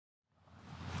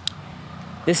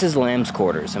This is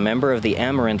Lambsquarters, a member of the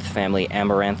amaranth family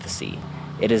Amaranthaceae.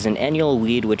 It is an annual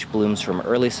weed which blooms from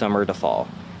early summer to fall.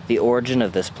 The origin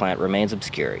of this plant remains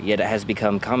obscure, yet it has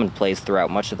become commonplace throughout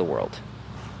much of the world.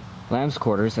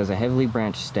 Lambsquarters has a heavily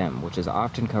branched stem, which is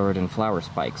often covered in flower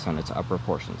spikes on its upper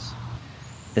portions.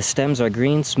 The stems are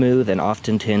green, smooth, and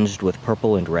often tinged with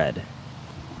purple and red.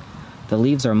 The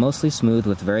leaves are mostly smooth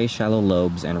with very shallow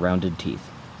lobes and rounded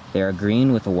teeth. They are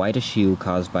green with a whitish hue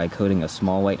caused by a coating of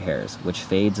small white hairs, which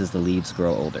fades as the leaves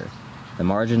grow older. The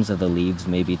margins of the leaves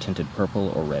may be tinted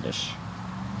purple or reddish.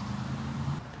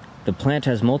 The plant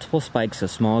has multiple spikes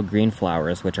of small green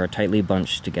flowers which are tightly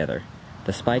bunched together.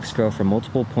 The spikes grow from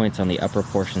multiple points on the upper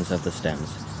portions of the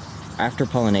stems. After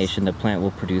pollination, the plant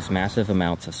will produce massive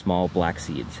amounts of small black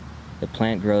seeds. The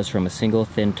plant grows from a single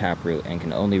thin taproot and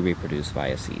can only reproduce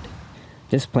via seed.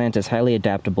 This plant is highly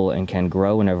adaptable and can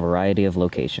grow in a variety of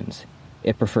locations.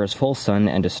 It prefers full sun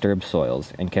and disturbed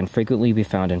soils, and can frequently be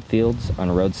found in fields,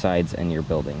 on roadsides, and near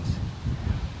buildings.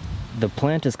 The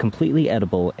plant is completely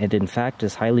edible and in fact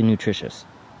is highly nutritious.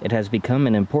 It has become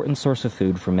an important source of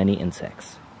food for many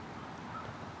insects.